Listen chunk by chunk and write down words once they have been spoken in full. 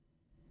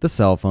The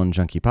Cell Phone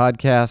Junkie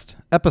Podcast,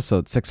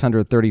 episode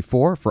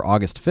 634 for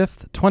August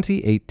 5th,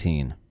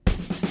 2018.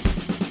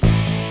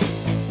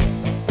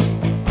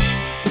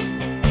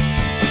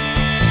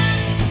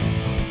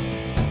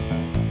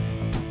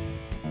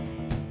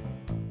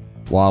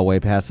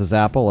 Huawei passes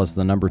Apple as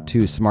the number 2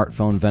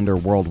 smartphone vendor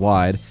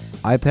worldwide.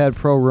 iPad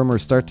Pro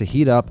rumors start to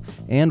heat up,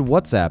 and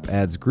WhatsApp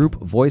adds group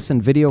voice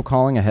and video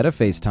calling ahead of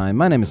FaceTime.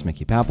 My name is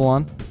Mickey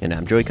Papillon. And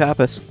I'm Joey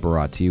Kappas.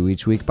 Brought to you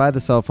each week by the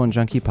Cell Phone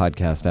Junkie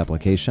podcast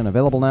application,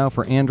 available now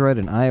for Android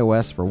and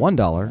iOS for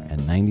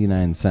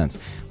 $1.99.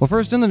 Well,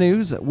 first in the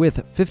news,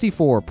 with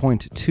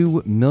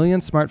 54.2 million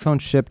smartphones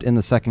shipped in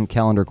the second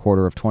calendar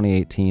quarter of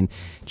 2018,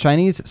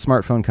 Chinese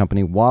smartphone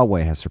company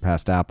Huawei has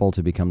surpassed Apple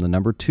to become the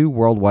number 2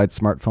 worldwide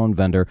smartphone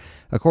vendor,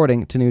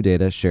 according to new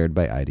data shared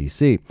by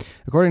IDC.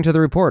 According to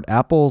the report,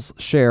 Apple's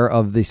share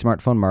of the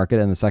smartphone market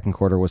in the second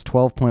quarter was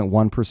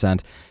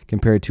 12.1%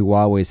 compared to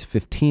Huawei's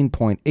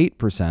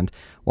 15.8%.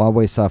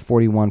 Huawei saw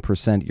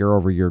 41%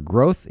 year-over-year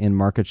growth in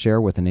market share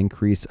with an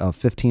increase of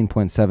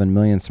 15.7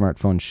 million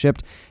smartphones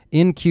shipped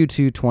in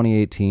Q2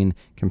 2018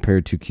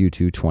 compared to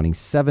Q2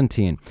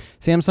 2017.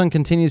 Samsung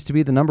continues to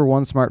be the number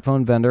 1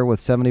 smartphone vendor with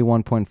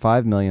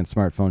 71.5 million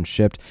smartphones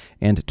shipped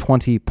and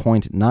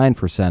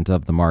 20.9%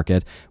 of the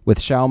market, with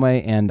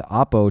Xiaomi and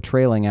Oppo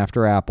trailing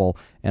after Apple,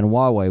 and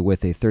Huawei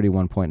with a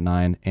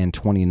 31.9 and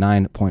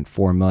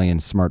 29.4 million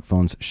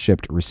smartphones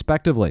shipped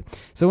respectively.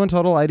 So in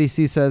total,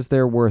 IDC says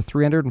there were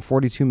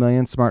 342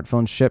 million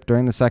smartphones shipped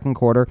during the second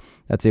quarter.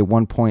 That's a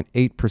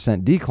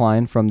 1.8%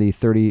 decline from the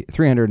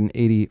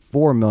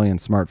 384 million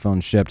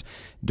smartphones shipped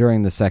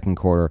during the second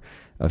quarter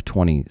of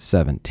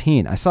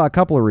 2017. I saw a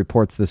couple of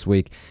reports this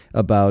week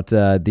about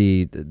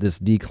this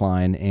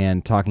decline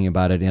and talking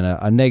about it in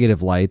a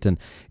negative light. And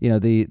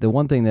the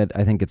one thing that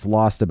I think gets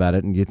lost about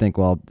it, and you think,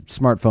 well,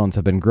 smartphones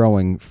have been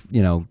growing,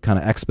 kind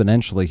of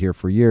exponentially here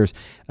for years.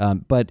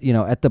 But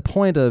at the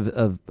point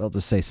of I'll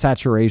just say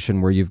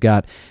saturation, where you've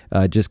got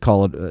just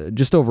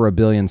over 1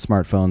 billion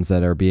smartphones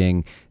that are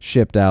being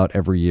shipped out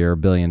every year,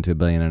 1 billion to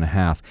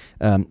 1.5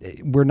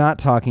 billion. We're not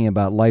talking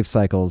about life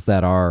cycles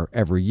that are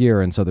every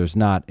year, and so there's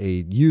not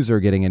a user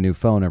getting a new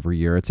phone every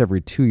year. It's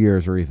every 2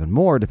 years or even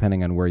more,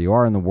 depending on where you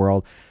are in the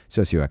world,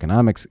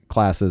 socioeconomics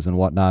classes and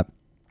whatnot.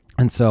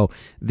 And so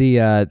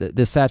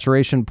the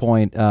saturation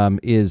point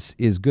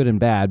is good and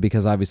bad,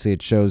 because obviously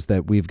it shows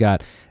that we've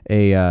got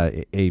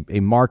a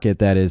market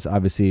that is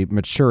obviously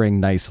maturing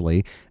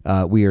nicely.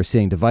 We are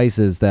seeing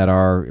devices that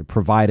are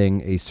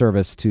providing a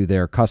service to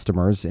their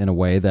customers in a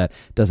way that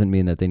doesn't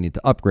mean that they need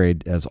to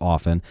upgrade as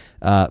often.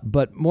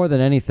 But more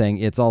than anything,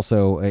 it's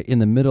also in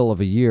the middle of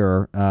a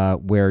year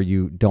where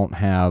you don't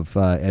have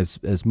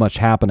as much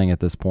happening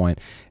at this point.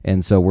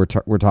 And so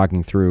we're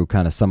talking through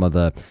kind of some of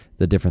the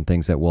different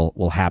things that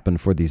will happen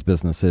for these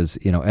businesses,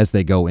 as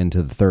they go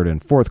into the third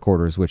and fourth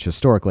quarters, which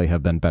historically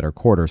have been better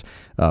quarters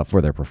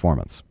for their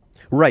performance.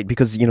 Right,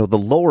 because, the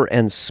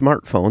lower-end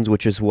smartphones,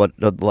 which is what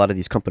a lot of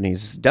these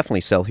companies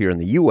definitely sell here in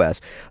the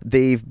U.S.,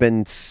 they've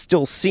been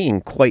still seeing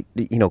quite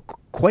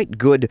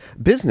good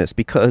business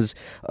because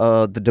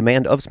the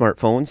demand of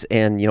smartphones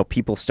and,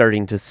 people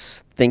starting to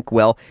think,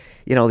 well,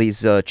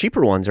 these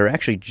cheaper ones are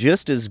actually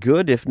just as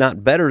good, if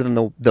not better, than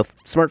the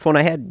smartphone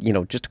I had,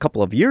 just a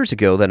couple of years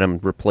ago that I'm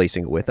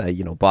replacing it with. I,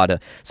 bought a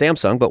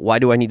Samsung, but why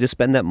do I need to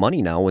spend that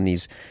money now when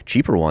these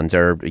cheaper ones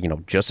are,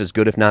 just as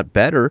good, if not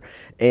better?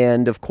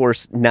 And of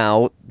course,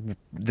 now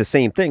the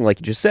same thing, like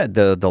you just said,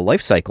 the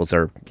life cycles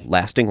are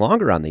lasting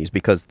longer on these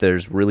because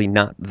there's really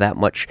not that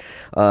much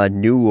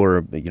new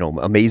or,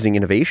 amazing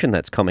innovation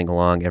that's coming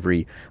along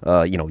every,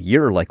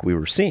 year like we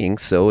were seeing.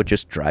 So it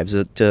just drives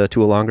it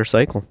to a longer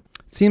cycle.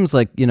 Seems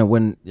like,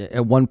 when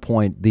at one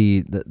point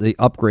the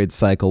upgrade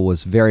cycle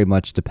was very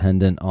much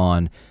dependent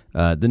on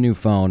the new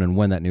phone and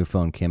when that new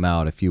phone came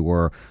out. If you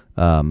were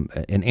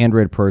an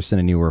Android person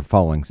and you were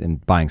following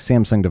and buying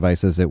Samsung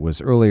devices, it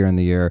was earlier in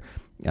the year,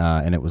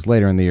 and it was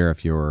later in the year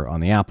if you were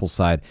on the Apple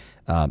side.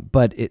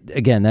 But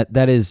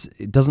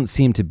it doesn't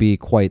seem to be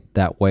quite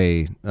that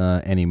way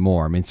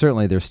anymore. I mean,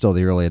 certainly there's still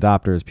the early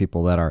adopters,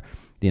 people that are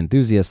the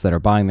enthusiasts that are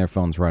buying their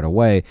phones right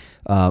away.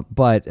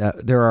 But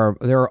there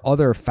are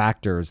other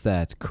factors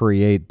that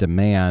create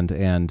demand,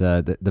 and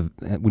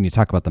when you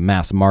talk about the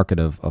mass market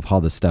of how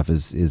this stuff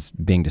is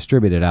being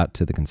distributed out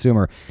to the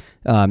consumer,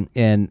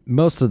 and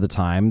most of the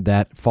time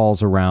that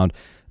falls around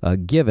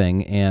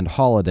giving and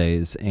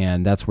holidays,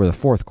 and that's where the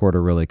fourth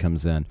quarter really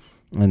comes in.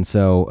 And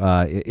so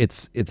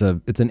it's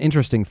an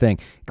interesting thing.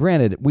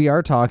 Granted, we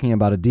are talking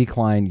about a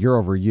decline year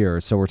over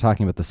year, so we're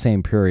talking about the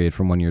same period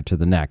from one year to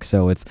the next.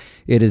 So it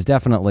is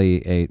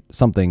definitely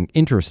something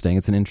interesting.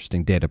 It's an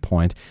interesting data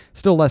point.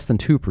 Still less than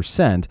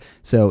 2%,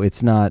 so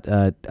it's not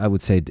I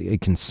would say a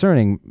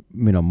concerning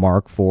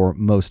mark for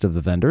most of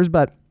the vendors,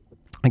 but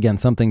again,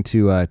 something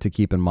to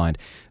keep in mind.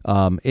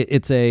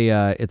 It's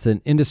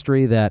an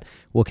industry that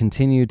will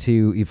continue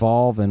to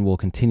evolve, and we'll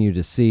continue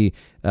to see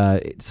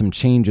some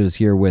changes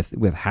here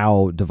with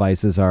how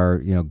devices are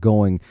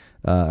going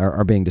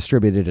are being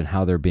distributed and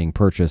how they're being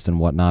purchased and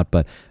whatnot.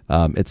 But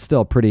it's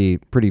still pretty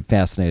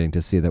fascinating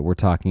to see that we're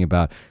talking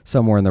about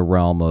somewhere in the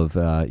realm of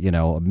a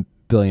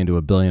billion to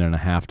 1.5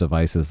 billion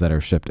devices that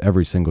are shipped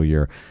every single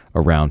year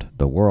around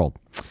the world.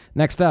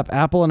 Next up,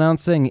 Apple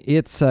announcing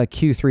its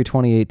Q3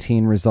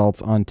 2018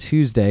 results on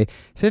Tuesday.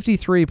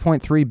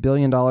 $53.3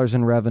 billion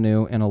in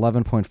revenue and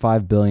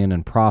 $11.5 billion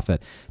in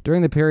profit.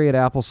 During the period,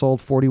 Apple sold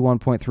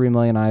 41.3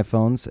 million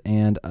iPhones,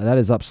 and that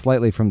is up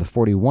slightly from the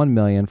 41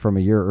 million from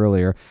a year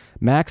earlier.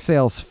 Mac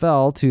sales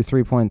fell to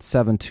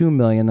 3.72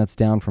 million. That's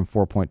down from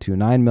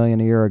 4.29 million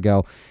a year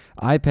ago.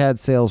 iPad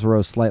sales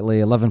rose slightly,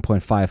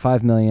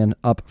 11.55 million,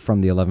 up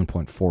from the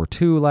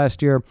 11.42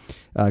 last year.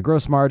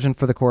 Gross margin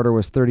for the quarter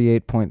was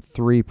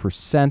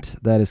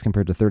 38.3%. That is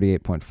compared to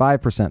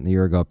 38.5% in the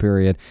year-ago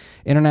period.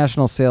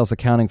 International sales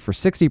accounting for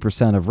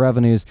 60% of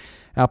revenues.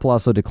 Apple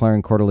also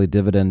declaring quarterly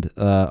dividend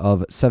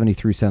of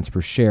 73 cents per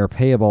share,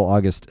 payable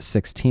August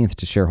 16th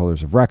to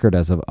shareholders of record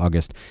as of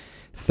August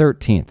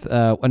 13th.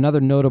 Another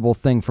notable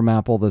thing from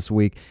Apple this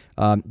week,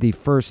 the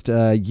first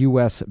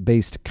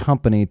U.S.-based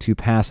company to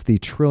pass the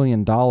 $1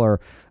 trillion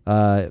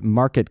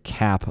market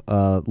cap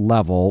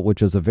level,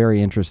 which is a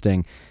very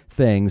interesting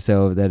thing.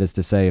 So that is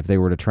to say, if they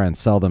were to try and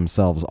sell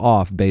themselves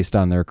off based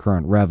on their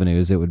current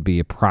revenues, it would be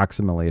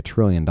approximately $1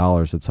 trillion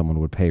that someone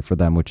would pay for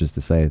them, which is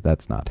to say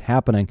that's not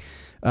happening.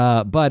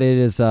 But it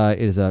is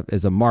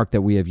a mark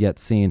that we have yet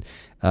seen,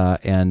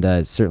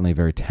 and certainly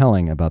very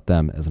telling about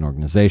them as an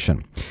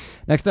organization.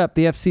 Next up,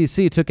 the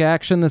FCC took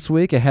action this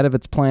week ahead of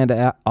its planned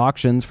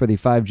auctions for the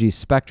 5G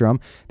spectrum.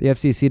 The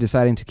FCC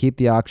deciding to keep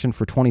the auction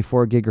for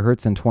 24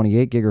 gigahertz and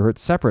 28 gigahertz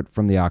separate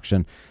from the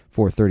auction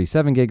for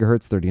 37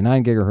 gigahertz,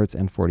 39 gigahertz,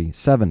 and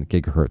 47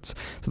 gigahertz.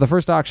 So the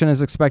first auction is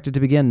expected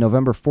to begin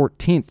November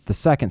 14th, the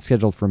second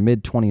scheduled for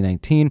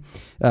mid-2019.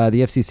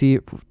 The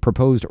FCC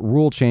proposed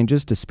rule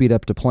changes to speed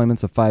up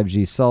deployments of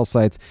 5G cell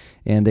sites,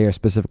 and they are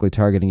specifically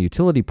targeting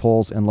utility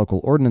poles and local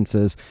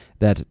ordinances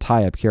that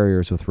tie up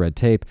carriers with red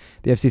tape.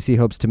 The FCC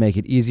hopes to make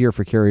it easier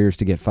for carriers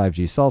to get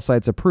 5G cell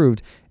sites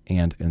approved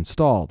and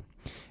installed.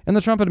 And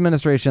the Trump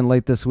administration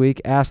late this week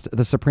asked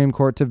the Supreme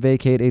Court to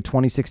vacate a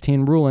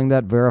 2016 ruling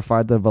that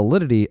verified the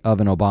validity of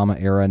an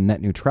Obama-era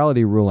net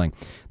neutrality ruling.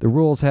 The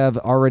rules have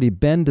already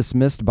been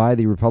dismissed by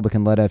the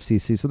Republican-led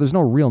FCC, so there's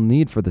no real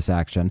need for this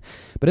action.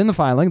 But in the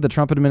filing, the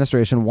Trump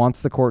administration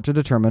wants the court to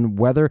determine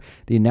whether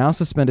the now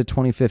suspended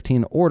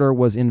 2015 order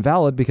was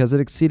invalid because it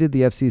exceeded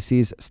the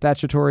FCC's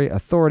statutory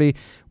authority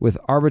was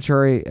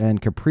arbitrary and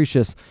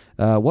capricious,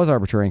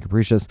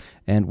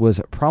 and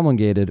was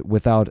promulgated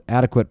without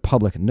adequate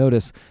public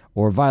notice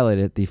or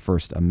violated the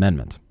First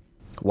Amendment.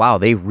 Wow,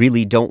 they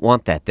really don't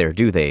want that there,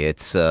 do they? It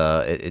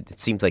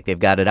seems like they've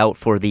got it out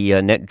for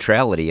the net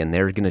neutrality, and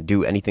they're going to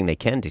do anything they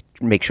can to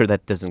make sure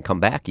that doesn't come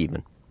back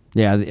even.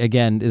 Yeah,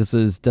 again,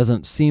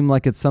 doesn't seem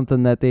like it's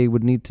something that they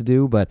would need to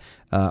do, but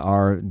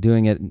are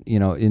doing it,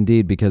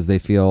 indeed because they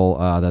feel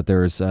that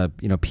there's,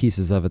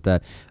 pieces of it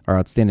that are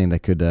outstanding that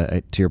could,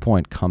 to your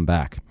point, come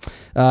back.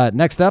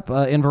 Next up,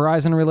 in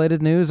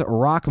Verizon-related news,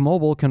 Rock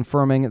Mobile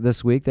confirming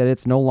this week that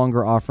it's no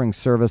longer offering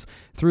service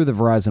through the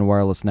Verizon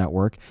wireless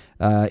network.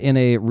 In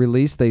a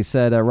release, they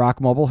said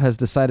Rock Mobile has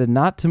decided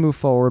not to move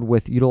forward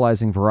with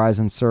utilizing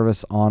Verizon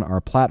service on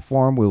our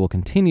platform. We will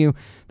continue,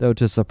 though,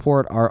 to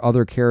support our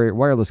other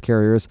wireless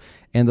carriers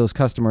and those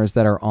customers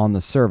that are on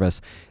the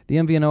service. The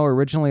MVNO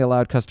originally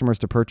allowed customers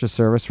to purchase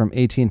service from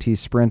AT&T,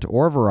 Sprint,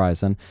 or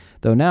Verizon,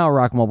 though now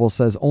Rock Mobile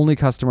says only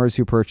customers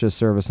who purchase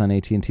service on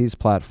AT&T's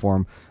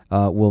platform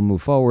will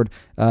move forward.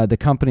 The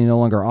company no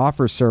longer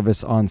offers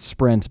service on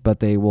Sprint, but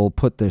they will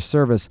put their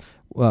service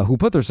who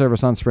put their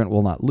service on Sprint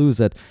will not lose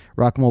it.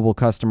 Rock Mobile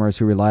customers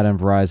who relied on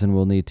Verizon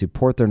will need to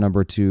port their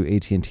number to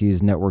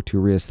AT&T's network to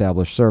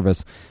reestablish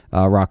service.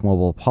 Rock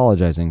Mobile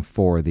apologizing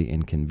for the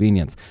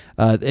inconvenience.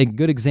 A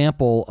good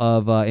example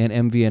of an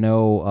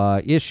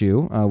MVNO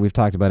issue. We've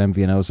talked about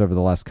MVNOs over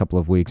the last couple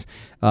of weeks.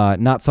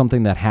 Not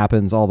something that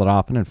happens all that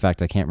often. In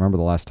fact, I can't remember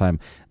the last time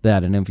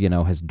that an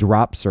MVNO has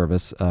dropped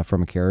service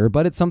from a carrier,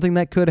 but it's something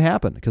that could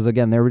happen because,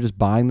 again, they were just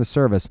buying the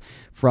service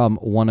from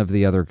one of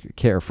the other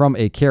from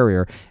a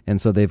carrier,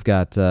 and so they've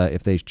got,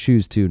 if they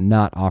choose to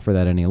not offer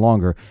that any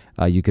longer,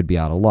 you could be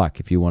out of luck.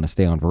 If you want to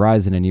stay on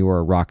Verizon and you are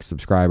a Rock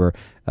subscriber,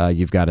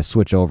 you've got to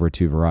switch over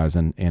to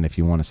Verizon. And if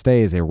you want to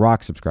stay as a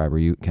Rock subscriber,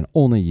 you can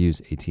only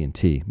use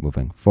AT&T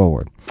moving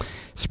forward.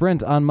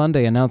 Sprint on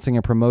Monday announcing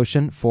a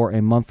promotion for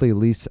a monthly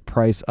lease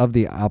price of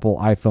the Apple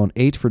iPhone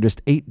 8 for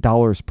just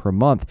 $8 per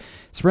month.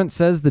 Sprint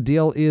says the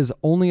deal is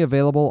only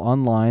available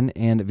online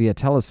and via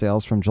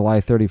telesales from July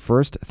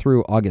 31st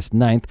through August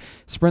 9th.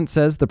 Sprint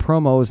says the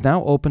promo is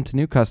now open to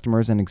new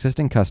customers and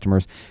existing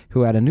customers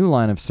who add a new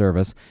line of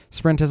service.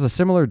 Sprint has a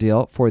similar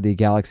deal for the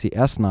Galaxy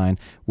S9,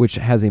 which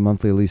has a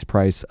monthly lease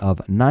price of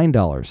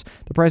 $9.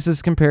 The price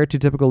is compared to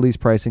typical lease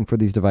pricing for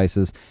these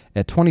devices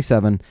at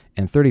 $27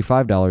 and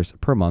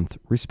 $35 per month,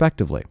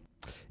 respectively.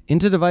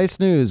 Into device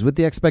news. With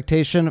the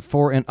expectation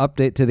for an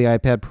update to the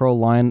iPad Pro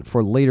line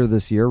for later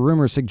this year,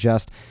 rumors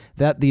suggest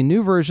that the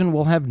new version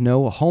will have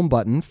no home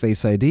button,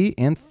 Face ID,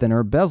 and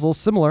thinner bezel,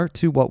 similar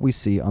to what we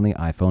see on the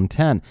iPhone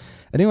X.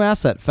 A new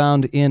asset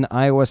found in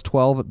iOS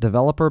 12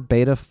 Developer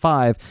Beta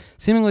 5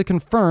 seemingly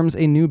confirms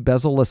a new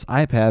bezel-less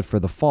iPad for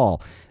the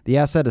fall. The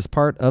asset is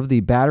part of the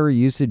battery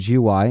usage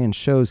UI and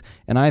shows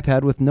an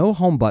iPad with no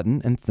home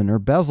button and thinner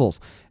bezels.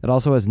 It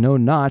also has no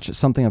notch,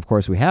 something of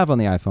course we have on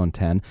the iPhone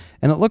X,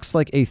 and it looks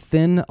like a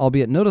thin,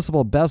 albeit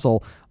noticeable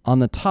bezel on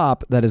the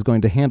top that is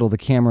going to handle the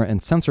camera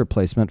and sensor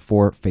placement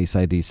for Face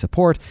ID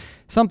support,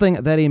 something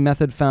that a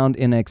method found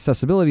in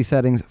accessibility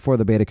settings for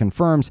the beta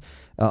confirms,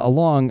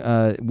 along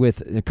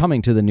with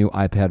coming to the new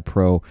iPad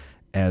Pro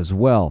as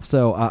well.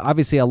 So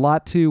obviously a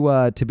lot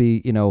to be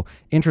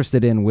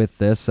interested in with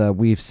this.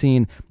 We've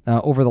seen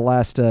over the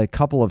last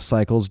couple of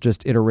cycles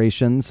just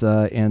iterations,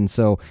 and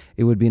so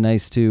it would be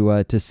nice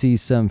to see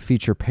some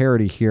feature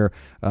parity here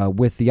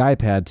with the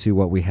iPad to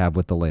what we have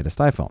with the latest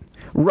iPhone.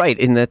 Right,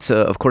 and that's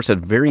of course a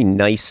very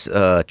nice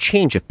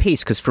change of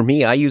pace, because for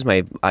me, I use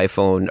my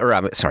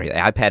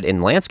iPad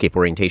in landscape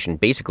orientation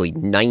basically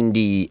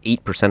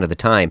 98% of the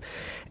time,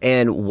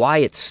 and why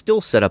it's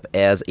still set up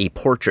as a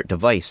portrait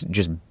device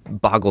just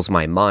boggles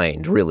my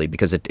mind, really,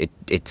 because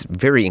it's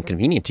very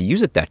inconvenient to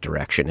use it that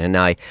direction, and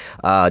I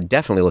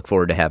definitely look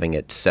forward to having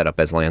it set up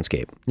as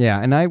landscape.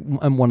 Yeah, and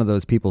I'm one of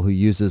those people who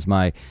uses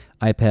my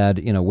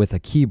iPad, with a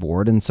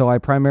keyboard, and so I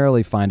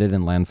primarily find it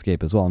in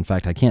landscape as well. In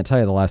fact, I can't tell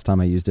you the last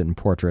time I used it in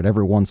portrait.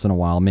 Every once in a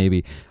while,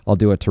 maybe I'll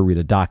do it to read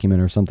a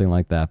document or something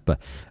like that. But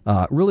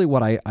really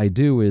what I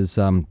do is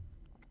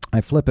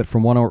I flip it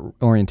from one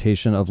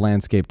orientation of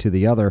landscape to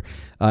the other,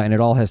 and it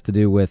all has to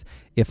do with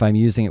if I'm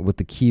using it with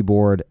the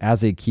keyboard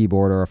as a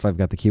keyboard or if I've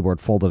got the keyboard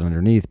folded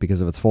underneath,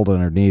 because if it's folded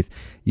underneath,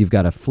 you've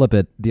got to flip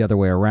it the other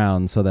way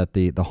around so that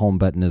the home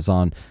button is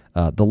on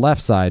the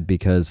left side,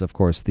 because, of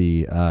course,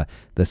 the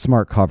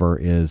smart cover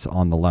is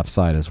on the left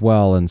side as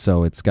well, and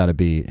so it's got to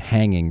be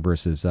hanging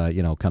versus,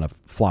 kind of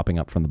flopping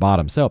up from the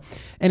bottom. So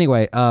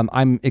anyway,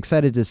 I'm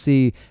excited to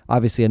see,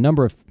 obviously, a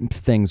number of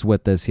things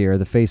with this here.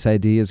 The Face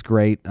ID is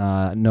great.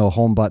 No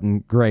home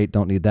button, great.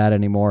 Don't need that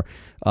anymore.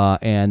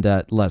 And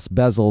less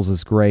bezels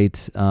is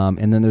great.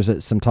 And then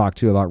there's some talk,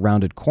 too, about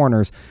rounded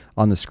corners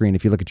on the screen.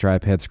 If you look at your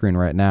iPad screen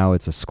right now,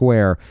 it's a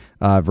square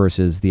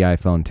versus the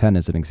iPhone X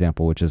as an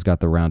example, which has got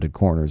the rounded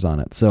corners on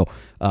it. So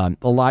a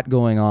lot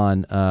going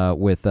on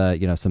with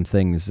some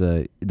things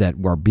that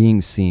are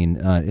being seen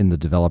in the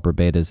developer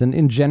betas,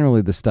 and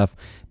generally the stuff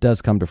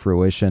does come to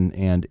fruition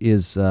and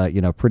is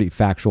pretty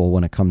factual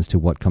when it comes to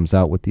what comes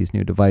out with these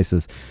new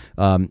devices.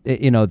 The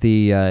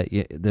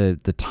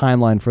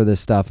timeline for this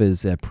stuff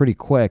is pretty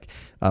quick.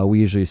 We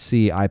usually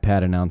see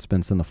iPad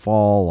announcements in the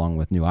fall, along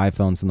with new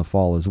iPhones in the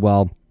fall as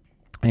well.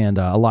 And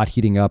a lot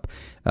heating up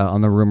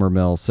on the rumor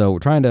mill. So we're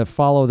trying to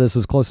follow this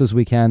as close as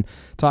we can,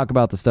 talk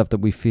about the stuff that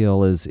we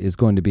feel is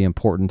going to be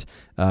important.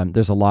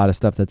 There's a lot of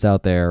stuff that's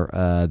out there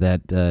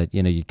that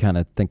you kind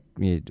of think,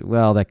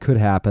 well, that could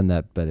happen,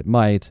 but it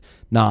might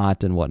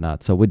not, and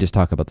whatnot. So we just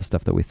talk about the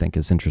stuff that we think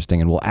is interesting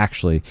and will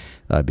actually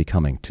be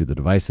coming to the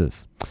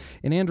devices.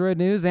 In Android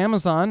news,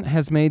 Amazon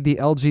has made the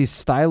LG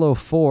Stylo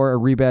 4, a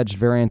rebadged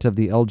variant of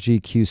the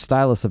LG Q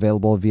stylus,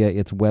 available via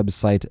its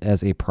website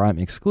as a Prime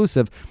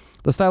exclusive.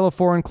 The Stylo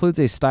 4 includes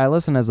a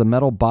stylus and has a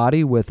metal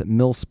body with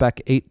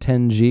mil-spec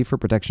 810G for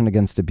protection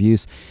against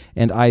abuse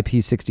and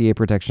IP68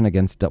 protection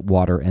against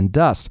water and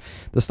dust.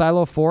 The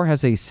Stylo 4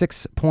 has a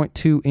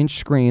 6.2-inch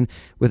screen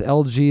with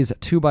LG's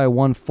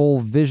 2x1 full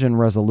vision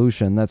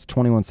resolution. That's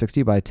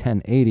 2160 by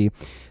 1080.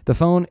 The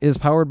phone is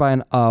powered by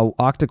an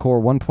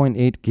octa-core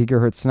 1.8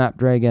 gigahertz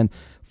Snapdragon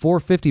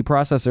 450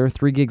 processor,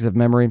 3 gigs of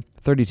memory,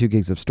 32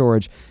 gigs of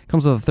storage.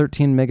 Comes with a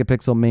 13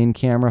 megapixel main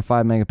camera,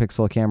 5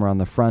 megapixel camera on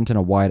the front, and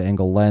a wide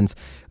angle lens.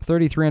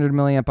 3300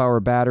 milliamp hour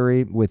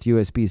battery with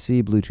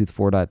USB-C, Bluetooth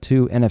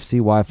 4.2, NFC,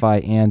 Wi-Fi,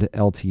 and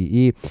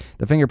LTE.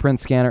 The fingerprint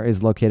scanner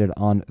is located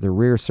on the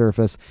rear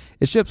surface.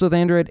 It ships with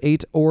Android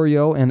 8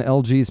 Oreo and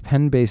LG's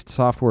pen-based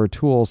software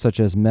tools such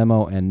as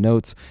Memo and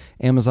Notes.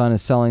 Amazon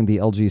is selling the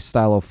LG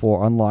Stylo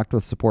 4 unlocked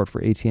with support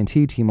for AT&T,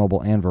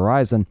 T-Mobile, and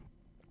Verizon.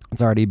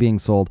 It's already being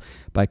sold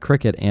by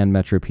Cricket and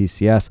Metro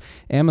PCS.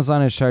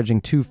 Amazon is charging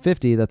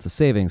 $250. That's a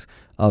savings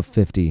of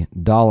 $50.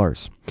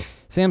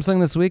 Samsung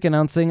this week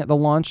announcing the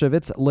launch of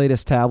its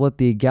latest tablet,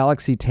 the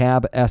Galaxy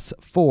Tab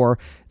S4.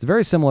 It's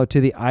very similar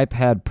to the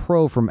iPad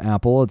Pro from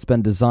Apple. It's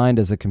been designed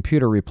as a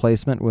computer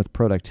replacement with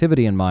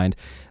productivity in mind.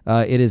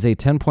 It is a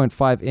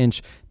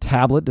 10.5-inch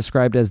tablet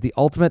described as the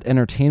ultimate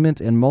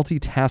entertainment and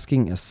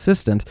multitasking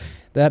assistant.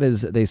 That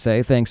is, they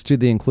say, thanks to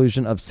the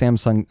inclusion of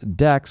Samsung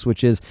DeX,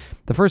 which is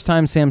the first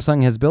time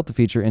Samsung has built the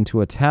feature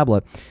into a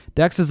tablet.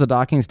 DeX is a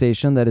docking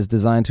station that is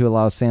designed to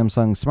allow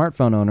Samsung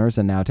smartphone owners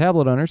and now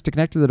tablet owners to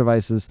connect to the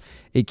devices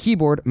a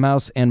keyboard,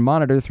 mouse, and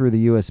monitor through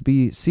the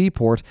USB-C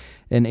port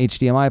an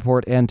HDMI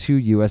port, and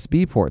 2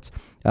 USB ports.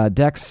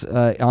 DeX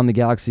on the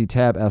Galaxy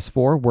Tab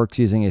S4 works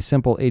using a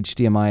simple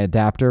HDMI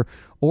adapter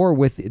or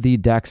with the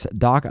DeX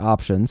dock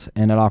options,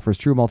 and it offers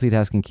true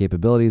multitasking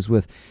capabilities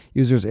with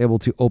users able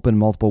to open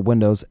multiple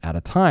windows at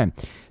a time.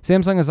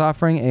 Samsung is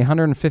offering a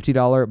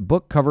 $150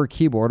 book cover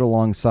keyboard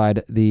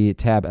alongside the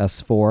Tab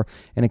S4,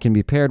 and it can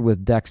be paired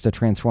with DeX to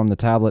transform the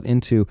tablet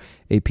into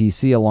a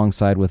PC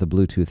alongside with a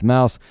Bluetooth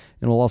mouse,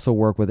 and will also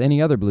work with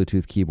any other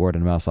Bluetooth keyboard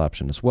and mouse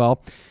option as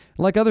well.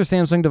 Like other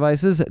Samsung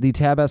devices, the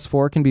Tab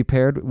S4 can be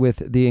paired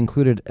with the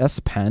included S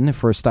Pen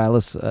for a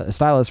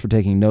stylus for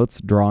taking notes,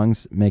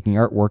 drawings, making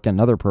artwork,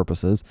 and other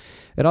purposes.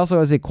 It also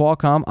has a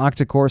Qualcomm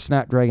octa-core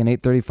Snapdragon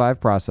 835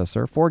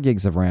 processor, 4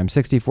 gigs of RAM,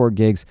 64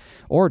 gigs,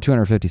 or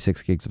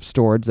 256 gigs of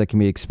storage that can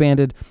be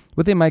expanded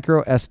with a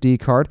micro SD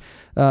card,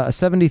 a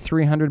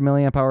 7,300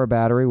 milliamp hour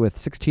battery with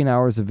 16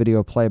 hours of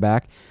video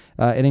playback.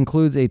 It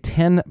includes a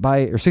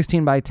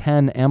 16 by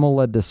 10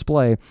 AMOLED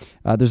display.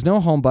 There's no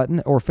home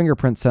button or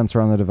fingerprint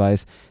sensor on the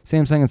device.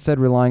 Samsung instead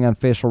relying on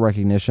facial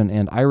recognition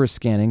and iris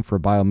scanning for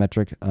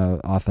biometric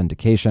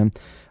authentication.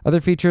 Other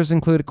features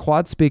include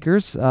quad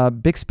speakers,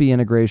 Bixby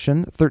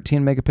integration,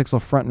 13 megapixel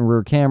front and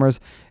rear cameras,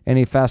 and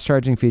a fast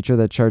charging feature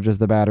that charges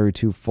the battery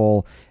to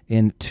full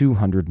in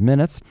 200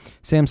 minutes.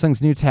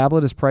 Samsung's new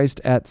tablet is priced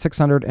at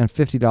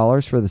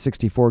 $650 for the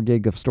 64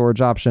 gig of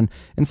storage option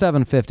and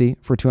 $750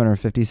 for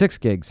 256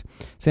 gigs.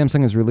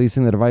 Samsung is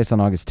releasing the device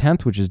on August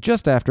 10th, which is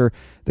just after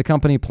the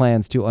company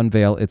plans to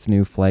unveil its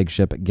new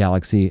flagship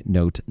Galaxy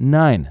Note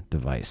 9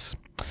 device.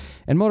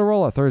 And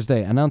Motorola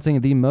Thursday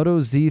announcing the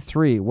Moto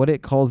Z3, what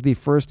it calls the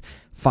first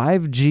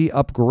 5G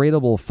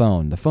upgradable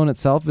phone. The phone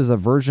itself is a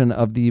version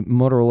of the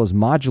Motorola's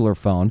modular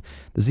phone.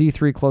 The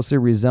Z3 closely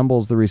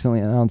resembles the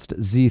recently announced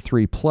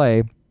Z3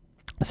 Play,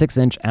 a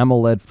 6-inch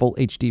AMOLED Full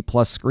HD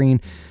Plus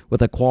screen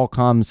with a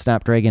Qualcomm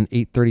Snapdragon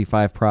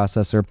 835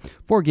 processor,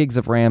 4 gigs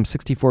of RAM,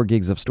 64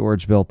 gigs of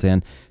storage built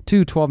in,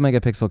 2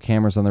 12-megapixel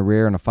cameras on the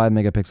rear, and a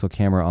 5-megapixel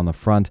camera on the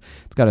front.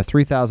 It's got a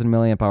 3,000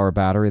 milliamp hour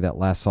battery that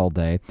lasts all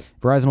day.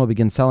 Verizon will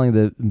begin selling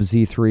the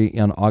Z3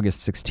 on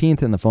August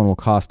 16th, and the phone will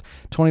cost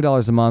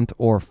 $20 a month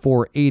or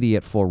 $480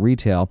 at full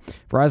retail.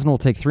 Verizon will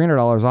take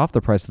 $300 off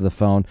the price of the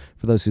phone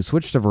for those who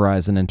switch to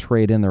Verizon and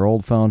trade in their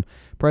old phone.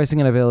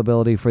 Pricing and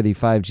availability for the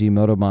 5G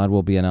Moto Mod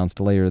will be announced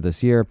later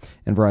this year,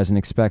 and Verizon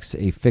expects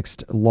a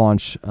fixed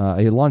wireless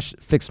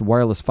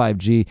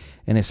 5G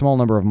in a small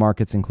number of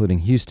markets, including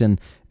Houston,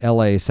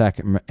 LA,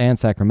 and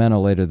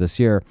Sacramento later this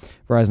year.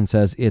 Verizon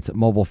says its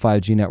mobile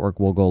 5G network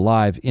will go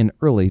live in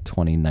early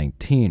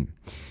 2019.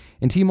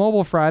 And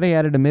T-Mobile Friday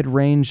added a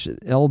mid-range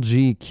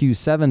LG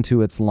Q7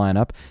 to its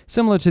lineup.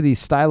 Similar to the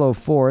Stylo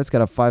 4, it's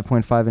got a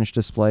 5.5-inch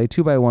display,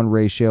 2:1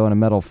 ratio, and a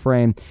metal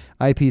frame,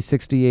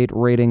 IP68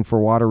 rating for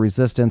water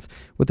resistance,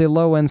 with a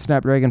low-end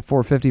Snapdragon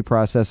 450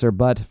 processor,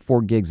 but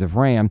 4 gigs of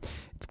RAM.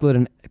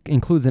 It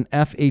includes an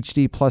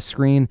FHD Plus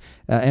screen,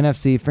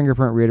 NFC,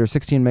 fingerprint reader,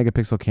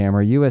 16-megapixel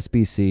camera,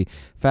 USB-C,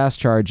 fast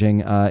charging.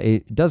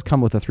 It does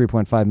come with a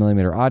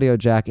 3.5mm audio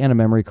jack and a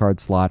memory card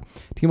slot.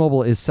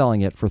 T-Mobile is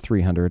selling it for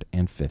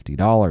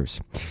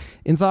 $350.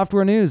 In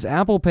software news,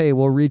 Apple Pay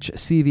will reach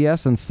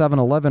CVS and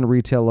 7-Eleven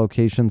retail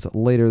locations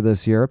later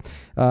this year.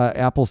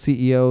 Apple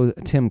CEO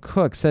Tim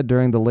Cook said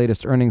during the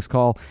latest earnings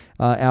call,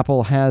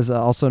 Apple has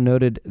also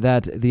noted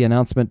that the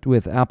announcement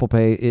with Apple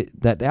Pay,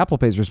 that Apple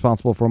Pay is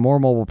responsible for more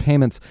mobile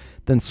payments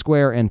than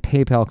Square and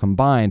PayPal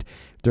combined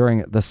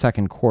during the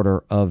second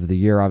quarter of the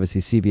year. Obviously,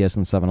 CVS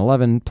and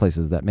 7-Eleven,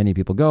 places that many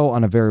people go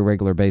on a very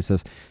regular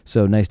basis,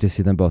 so nice to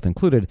see them both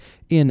included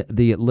in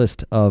the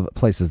list of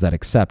places that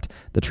accept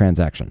the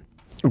transaction.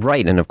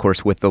 Right, and of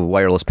course with the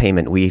wireless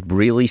payment, we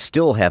really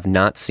still have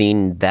not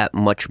seen that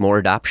much more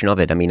adoption of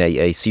it. I mean,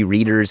 I see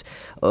readers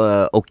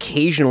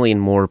occasionally in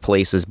more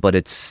places, but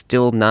it's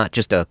still not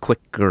just a quick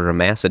or a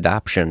mass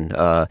adoption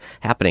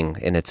happening,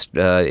 and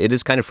it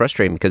is kind of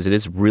frustrating because it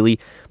is really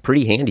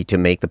pretty handy to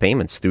make the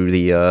payments through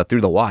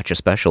the watch,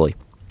 especially.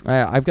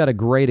 I've got a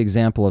great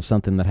example of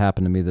something that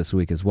happened to me this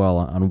week as well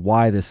on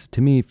why this,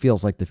 to me,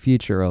 feels like the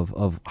future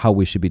of how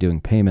we should be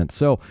doing payments.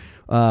 So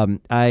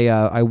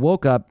I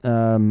woke up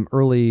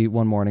early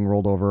one morning,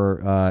 rolled over,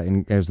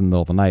 it was in the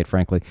middle of the night,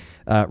 frankly,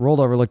 rolled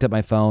over, looked at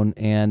my phone,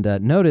 and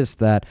noticed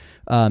that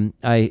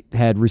I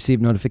had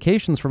received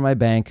notifications from my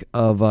bank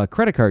of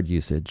credit card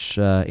usage.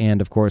 And,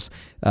 of course,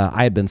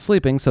 I had been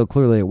sleeping, so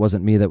clearly it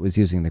wasn't me that was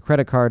using the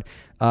credit card.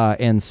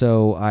 And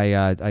so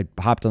I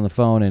hopped on the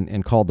phone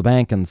and called the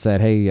bank and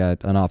said, hey,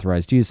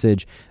 unauthorized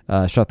usage,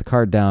 shut the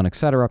card down,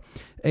 etc.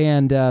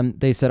 And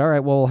they said, all right,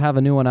 well, we'll have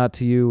a new one out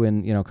to you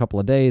in a couple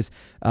of days.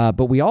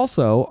 But we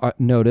also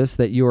noticed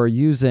that you are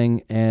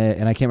using,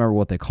 and I can't remember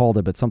what they called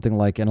it, but something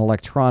like an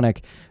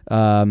electronic,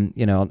 an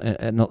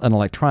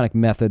electronic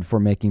method for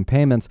making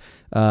payments,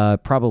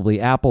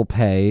 probably Apple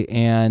Pay,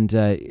 and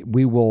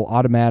we will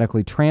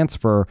automatically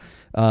transfer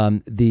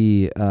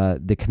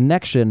the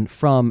connection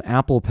from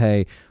Apple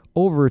Pay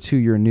over to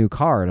your new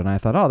card. And I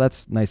thought, oh,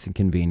 that's nice and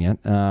convenient.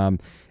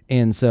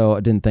 And so I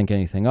didn't think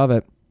anything of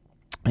it.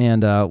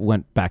 and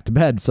went back to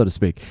bed, so to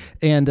speak.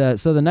 And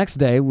so the next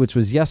day, which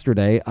was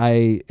yesterday,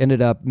 I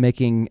ended up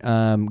going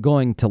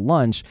to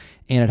lunch,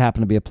 and it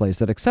happened to be a place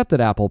that accepted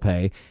Apple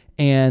Pay.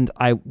 And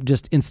I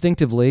just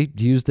instinctively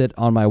used it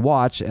on my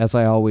watch, as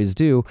I always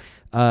do,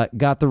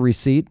 got the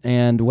receipt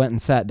and went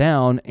and sat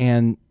down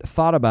and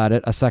thought about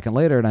it a second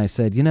later. And I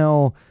said,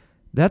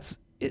 that's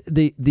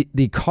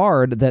the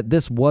card that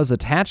this was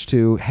attached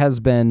to has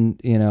been,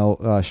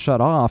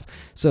 shut off.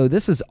 So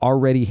this has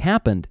already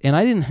happened. And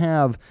I didn't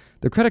have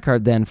the credit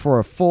card then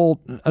for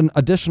an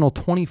additional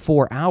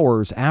 24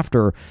 hours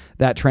after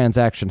that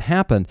transaction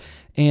happened.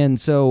 And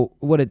so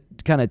what it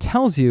kind of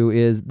tells you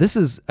is this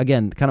is,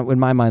 again, kind of in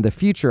my mind, the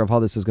future of how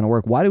this is going to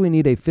work. Why do we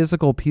need a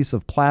physical piece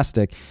of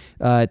plastic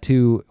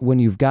when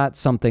you've got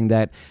something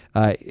that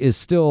is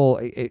still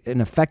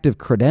an effective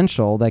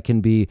credential that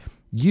can be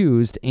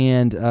used?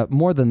 And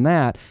more than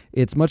that,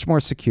 it's much more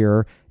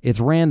secure, it's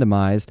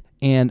randomized,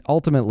 and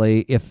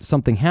ultimately, if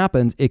something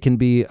happens,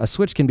 a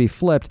switch can be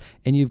flipped,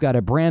 and you've got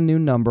a brand new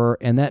number,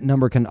 and that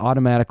number can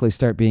automatically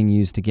start being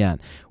used again.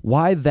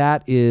 Why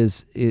that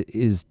is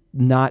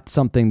not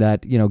something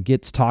that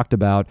gets talked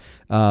about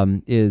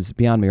is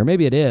beyond me, or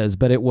maybe it is,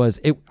 but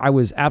I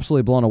was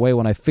absolutely blown away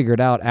when I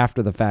figured out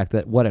after the fact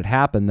that what had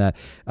happened, that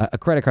a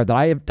credit card that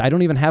I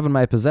don't even have in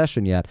my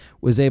possession yet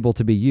was able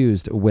to be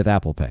used with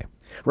Apple Pay.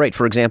 Right,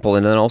 for example,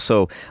 and then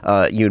also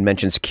you had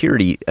mentioned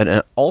security,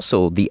 and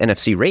also the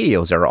NFC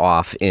radios are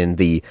off in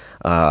the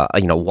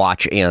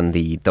watch and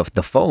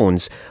the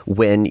phones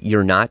when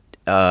you're not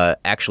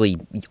actually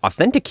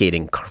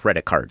authenticating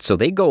credit cards. So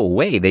they go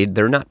away.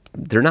 They're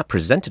not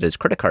presented as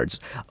credit cards.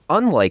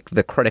 Unlike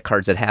the credit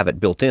cards that have it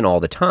built in all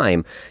the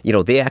time,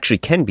 they actually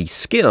can be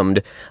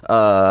skimmed.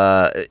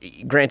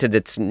 Granted,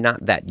 it's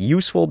not that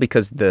useful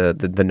because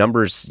the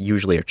numbers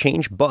usually are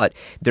changed, but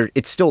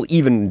it's still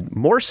even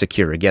more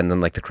secure again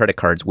than like the credit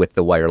cards with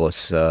the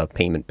wireless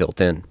payment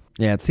built in.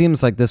 Yeah, it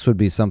seems like this would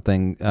be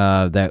something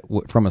that,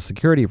 from a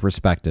security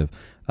perspective,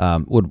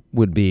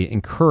 would be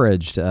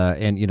encouraged,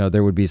 and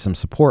there would be some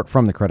support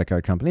from the credit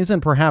card companies,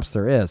 and perhaps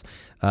there is,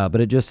 but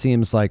it just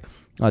seems like,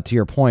 to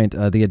your point,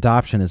 the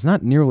adoption is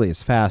not nearly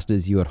as fast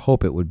as you would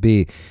hope it would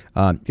be.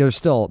 There's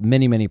still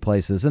many, many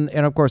places, and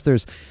of course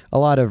there's a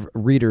lot of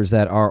readers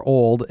that are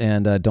old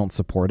and don't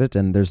support it,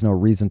 and there's no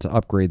reason to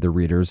upgrade the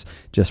readers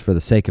just for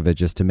the sake of it,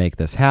 just to make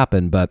this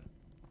happen, but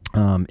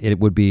it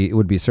would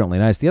be certainly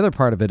nice. The other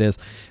part of it is,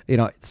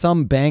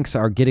 some banks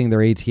are getting their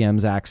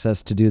ATMs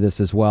access to do this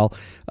as well.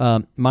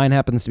 Mine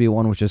happens to be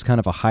one which is kind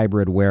of a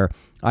hybrid where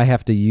I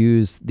have to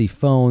use the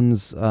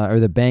phone's or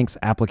the bank's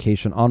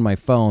application on my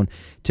phone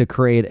to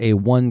create a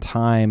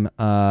one-time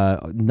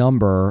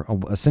number,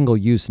 a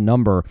single-use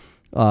number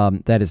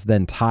that is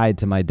then tied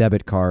to my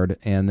debit card,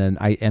 and then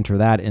I enter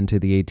that into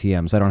the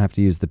ATM. So I don't have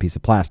to use the piece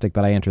of plastic,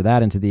 but I enter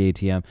that into the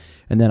ATM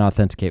and then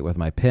authenticate with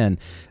my PIN.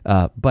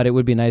 But it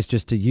would be nice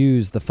just to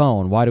use the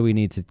phone. Why do we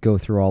need to go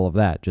through all of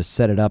that? Just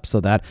set it up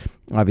so that,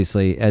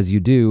 obviously, as you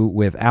do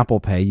with Apple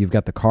Pay, you've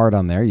got the card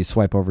on there. You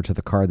swipe over to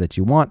the card that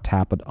you want,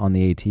 tap it on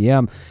the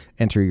ATM,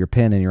 enter your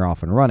PIN, and you're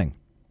off and running.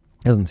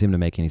 Doesn't seem to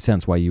make any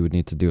sense why you would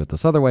need to do it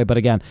this other way. But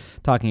again,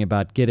 talking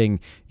about getting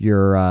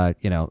your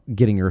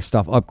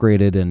stuff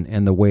upgraded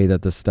and the way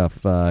that this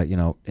stuff,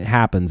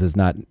 happens is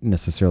not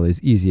necessarily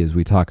as easy as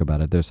we talk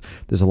about it. There's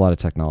a lot of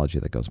technology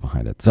that goes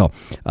behind it. So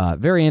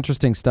very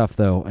interesting stuff,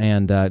 though,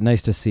 and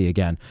nice to see,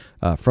 again,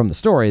 from the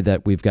story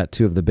that we've got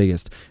two of the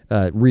biggest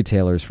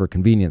retailers for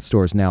convenience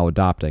stores now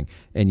adopting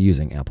and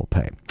using Apple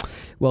Pay.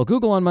 Well,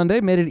 Google on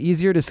Monday made it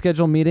easier to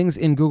schedule meetings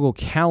in Google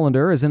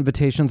Calendar. As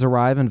invitations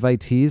arrive,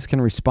 invitees can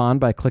respond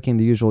by clicking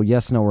the usual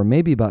yes, no, or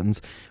maybe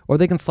buttons, or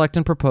they can select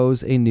and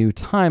propose a new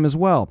time as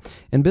well.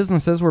 In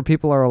businesses where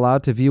people are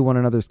allowed to view one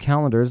another's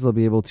calendars, they'll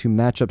be able to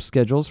match up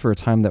schedules for a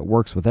time that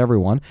works with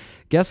everyone.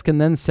 Guests can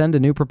then send a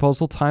new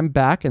proposal time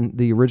back, and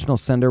the original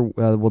sender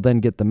will then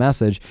get the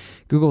message.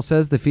 Google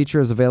says the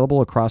feature is available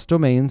across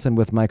domains and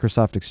with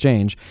Microsoft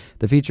Exchange.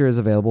 The feature is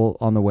available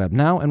on the web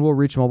now and will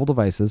reach mobile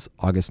devices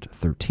August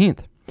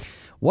 13th.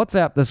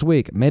 WhatsApp this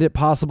week made it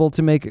possible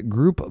to make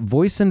group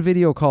voice and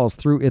video calls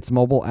through its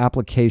mobile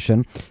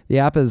application. The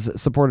app has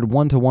supported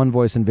one-to-one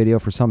voice and video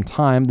for some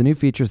time. The new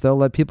features, though,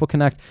 let people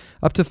connect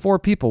up to 4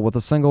 people with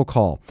a single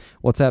call.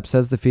 WhatsApp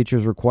says the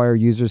features require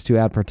users to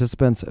add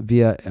participants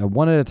via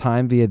one at a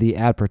time via the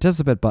Add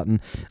Participant button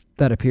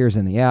that appears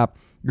in the app.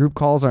 Group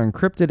calls are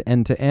encrypted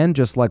end-to-end,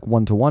 just like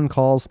one-to-one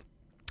calls.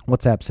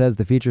 WhatsApp says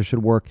the feature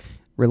should work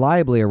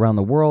reliably around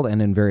the world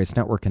and in various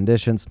network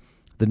conditions.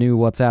 The new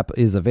WhatsApp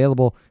is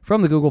available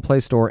from the Google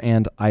Play Store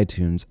and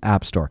iTunes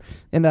App Store.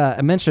 And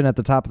I mentioned at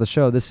the top of the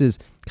show, this is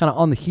kind of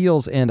on the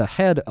heels and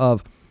ahead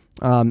of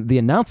the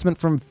announcement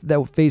that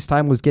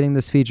FaceTime was getting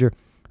this feature,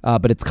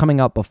 but it's coming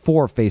out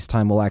before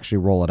FaceTime will actually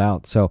roll it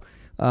out. So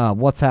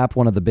WhatsApp,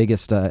 one of the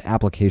biggest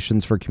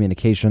applications for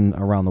communication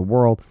around the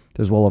world.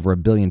 There's well over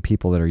 1 billion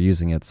people that are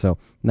using it. So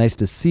nice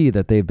to see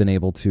that they've been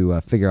able to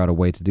figure out a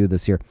way to do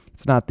this here.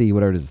 It's not the,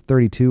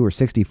 32 or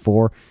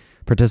 64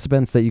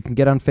 participants that you can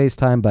get on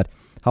FaceTime, but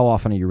how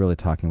often are you really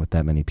talking with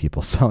that many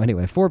people? So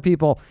anyway, 4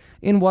 people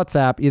in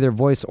WhatsApp, either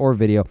voice or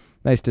video.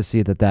 Nice to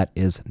see that that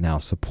is now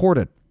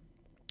supported.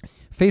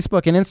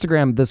 Facebook and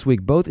Instagram this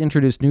week both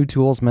introduced new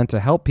tools meant to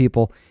help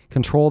people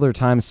control their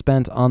time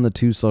spent on the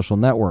two social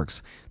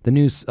networks. The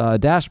new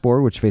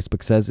dashboard, which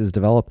Facebook says is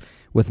developed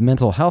with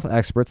mental health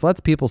experts, lets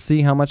people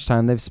see how much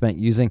time they've spent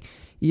using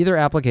either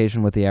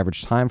application with the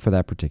average time for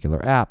that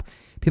particular app.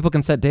 People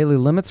can set daily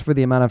limits for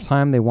the amount of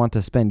time they want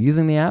to spend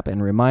using the app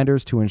and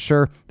reminders to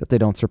ensure that they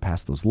don't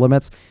surpass those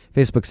limits.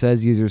 Facebook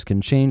says users can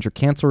change or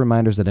cancel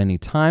reminders at any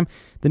time.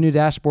 The new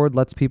dashboard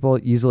lets people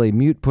easily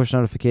mute push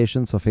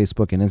notifications so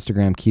Facebook and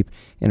Instagram keep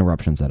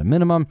interruptions at a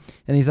minimum.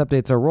 And these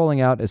updates are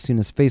rolling out as soon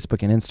as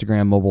Facebook and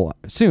Instagram mobile,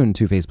 soon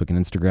to Facebook and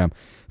Instagram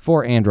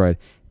for Android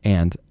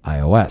and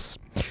iOS.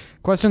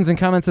 Questions and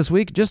comments this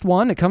week. Just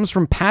one. It comes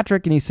from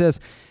Patrick, and he says,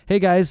 hey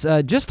guys,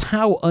 just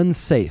how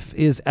unsafe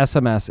is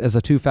SMS as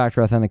a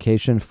two-factor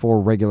authentication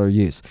for regular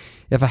use?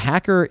 If a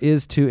hacker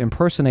is to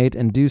impersonate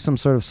and do some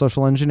sort of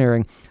social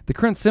engineering, the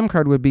current SIM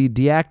card would be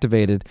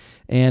deactivated,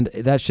 and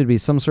that should be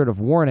some sort of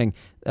warning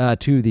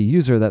to the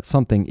user that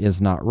something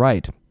is not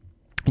right.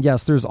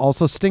 Yes, there's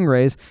also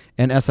stingrays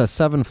and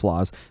SS7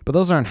 flaws, but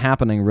those aren't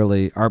happening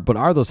really, but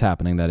are those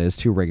happening, that is,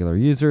 to regular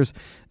users?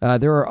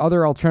 There are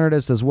other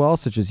alternatives as well,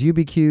 such as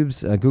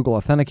UbiCubes, Google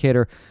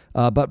Authenticator,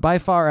 but by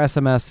far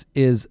SMS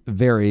is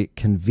very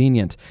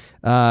convenient.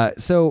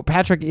 So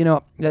Patrick,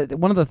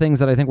 one of the things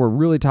that I think we're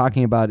really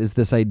talking about is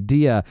this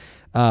idea,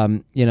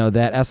 that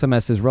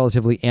SMS is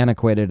relatively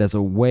antiquated as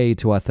a way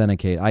to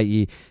authenticate,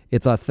 i.e.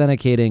 it's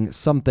authenticating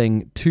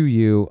something to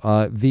you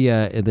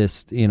via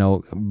this,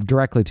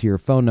 directly to your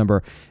phone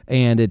number,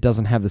 and it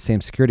doesn't have the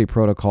same security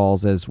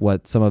protocols as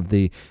what some of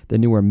the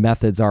newer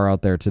methods are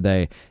out there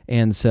today.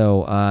 And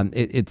so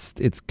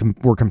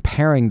we're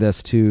comparing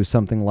this to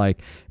something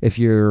like if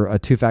you're a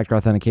two-factor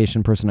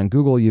authentication person on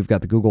Google, you've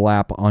got the Google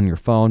app on your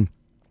phone.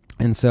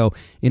 And so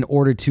in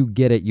order to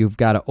get it, you've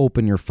got to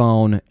open your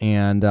phone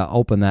and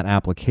open that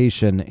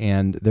application.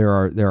 And there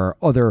are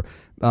other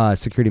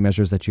security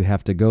measures that you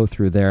have to go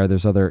through there.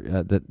 There's other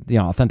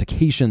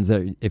authentications,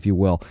 that, if you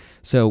will.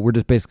 So we're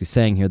just basically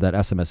saying here that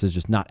SMS is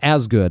just not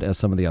as good as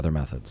some of the other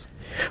methods.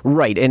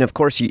 Right, and of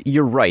course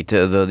you're right.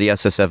 The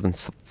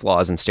SS7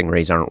 flaws and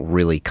stingrays aren't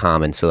really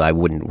common, so I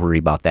wouldn't worry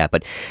about that.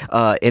 But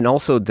and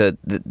also the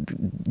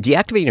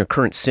deactivating your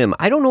current SIM,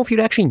 I don't know if you'd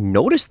actually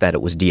notice that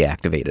it was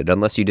deactivated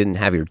unless you didn't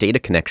have your data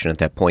connection at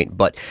that point.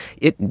 But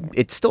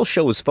it still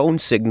shows phone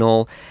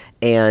signal.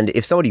 And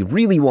if somebody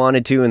really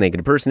wanted to, and they could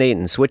impersonate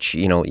and switch,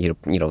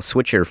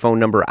 switch your phone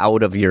number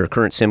out of your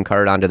current SIM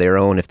card onto their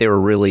own, if they were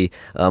really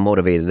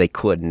motivated, they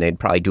could, and they'd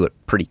probably do it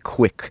pretty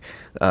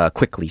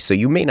quickly. So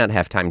you may not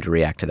have time to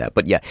react to that.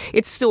 But yeah,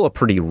 it's still a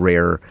pretty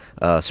rare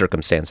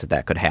circumstance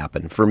that could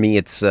happen. For me,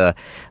 it's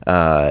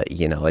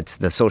it's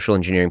the social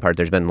engineering part.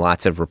 There's been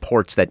lots of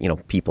reports that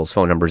people's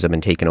phone numbers have been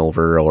taken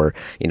over, or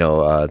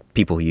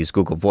people who use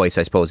Google Voice,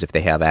 I suppose, if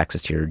they have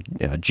access to your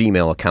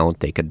Gmail account,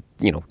 they could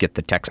get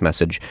the text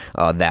message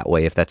that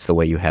way if that's the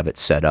way you have it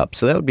set up.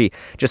 So that would be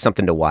just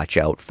something to watch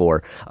out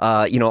for.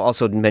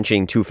 Also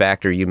mentioning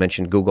two-factor, you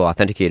mentioned Google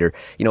Authenticator.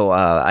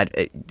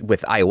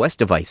 With iOS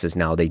devices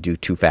now, they do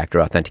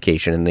two-factor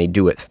authentication, and they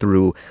do it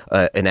through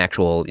an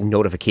actual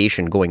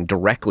notification going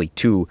directly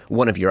to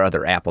one of your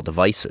other Apple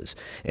devices,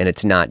 and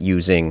it's not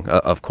using,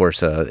 of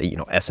course,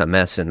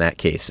 SMS in that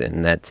case,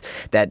 and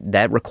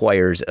that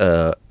requires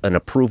an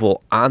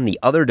approval on the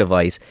other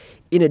device,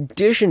 in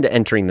addition to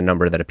entering the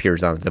number that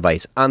appears on the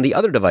device on the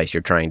other device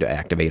you're trying to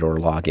activate or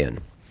log in.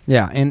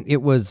 Yeah, and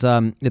it was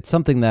it's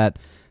something that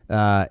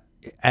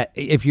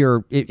if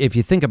you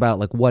think about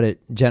like what it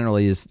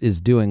generally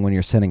is doing when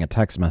you're sending a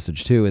text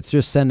message too, it's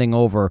just sending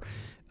over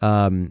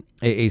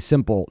a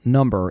simple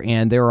number,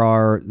 and there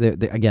are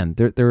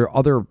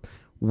other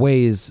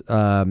ways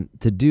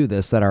to do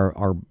this that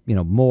are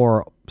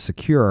more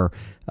secure,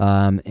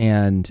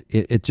 and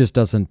it just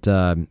doesn't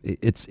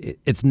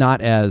it's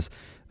not as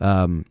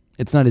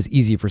it's not as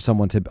easy for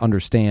someone to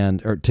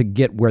understand or to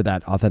get where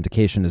that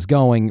authentication is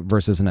going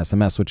versus an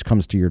SMS, which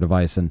comes to your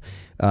device and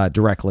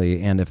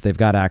directly. And if they've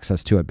got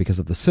access to it because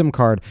of the SIM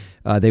card,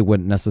 they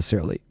wouldn't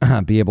necessarily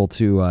be able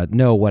to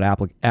know what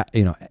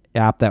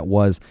app that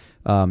was.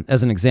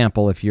 As an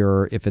example, if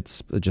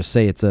it's just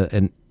say it's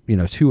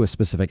to a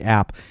specific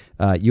app,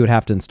 you would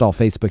have to install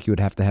Facebook. You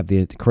would have to have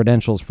the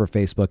credentials for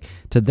Facebook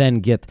to then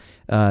get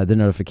the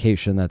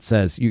notification that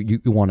says you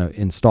want to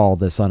install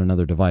this on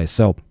another device.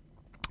 So.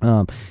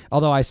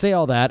 Although I say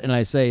all that, and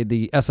I say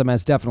the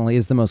SMS definitely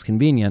is the most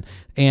convenient,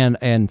 and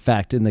in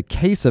fact, in the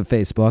case of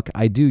Facebook,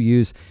 I do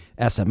use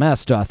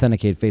SMS to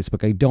authenticate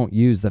Facebook. I don't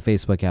use the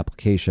Facebook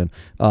application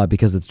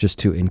because it's just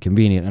too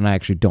inconvenient, and I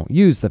actually don't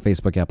use the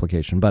Facebook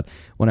application. But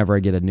whenever I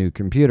get a new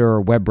computer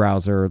or web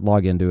browser,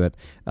 log into it,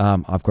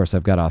 of course,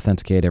 I've got to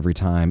authenticate every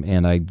time,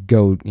 and I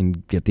go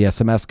and get the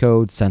SMS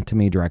code sent to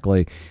me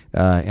directly,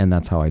 and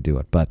that's how I do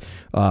it. But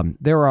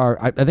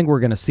I think we're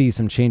going to see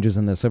some changes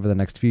in this over the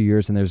next few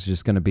years, and there's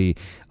just going to be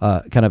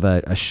kind of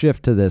a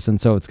shift to this, and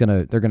so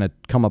they're going to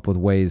come up with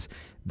ways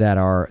that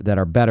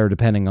are better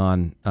depending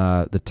on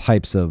the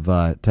types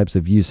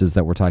of uses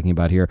that we're talking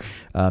about here.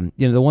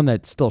 The one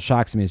that still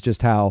shocks me is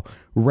just how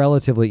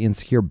relatively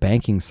insecure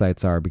banking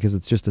sites are, because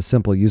it's just a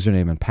simple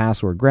username and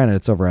password. Granted,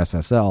 it's over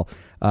SSL,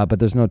 but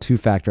there's no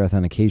two-factor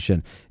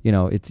authentication.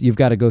 You've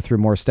got to go through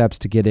more steps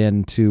to get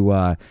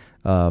into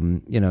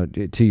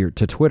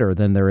to Twitter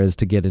than there is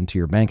to get into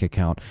your bank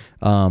account.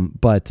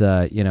 But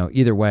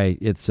either way,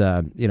 it's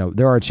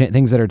there are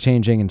things that are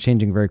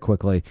changing very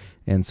quickly,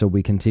 and so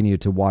we continue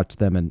to watch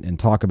them and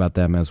talk about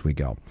them as we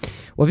go.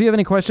 Well, if you have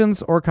any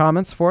questions or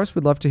comments for us,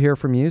 we'd love to hear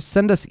from you.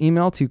 Send us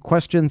email to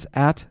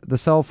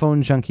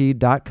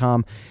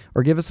questions@thecellphonejunkie.com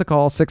or give us a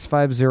call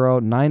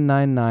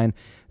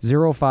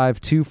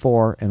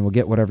 650-999-0524, and we'll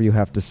get whatever you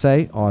have to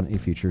say on a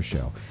future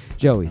show.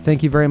 Joey,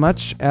 thank you very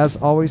much, as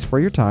always, for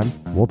your time.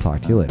 We'll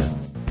talk to you later.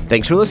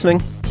 Thanks for listening.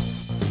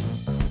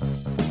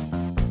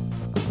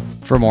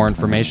 For more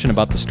information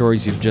about the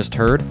stories you've just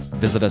heard,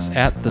 visit us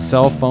at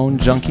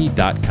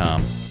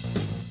thecellphonejunkie.com.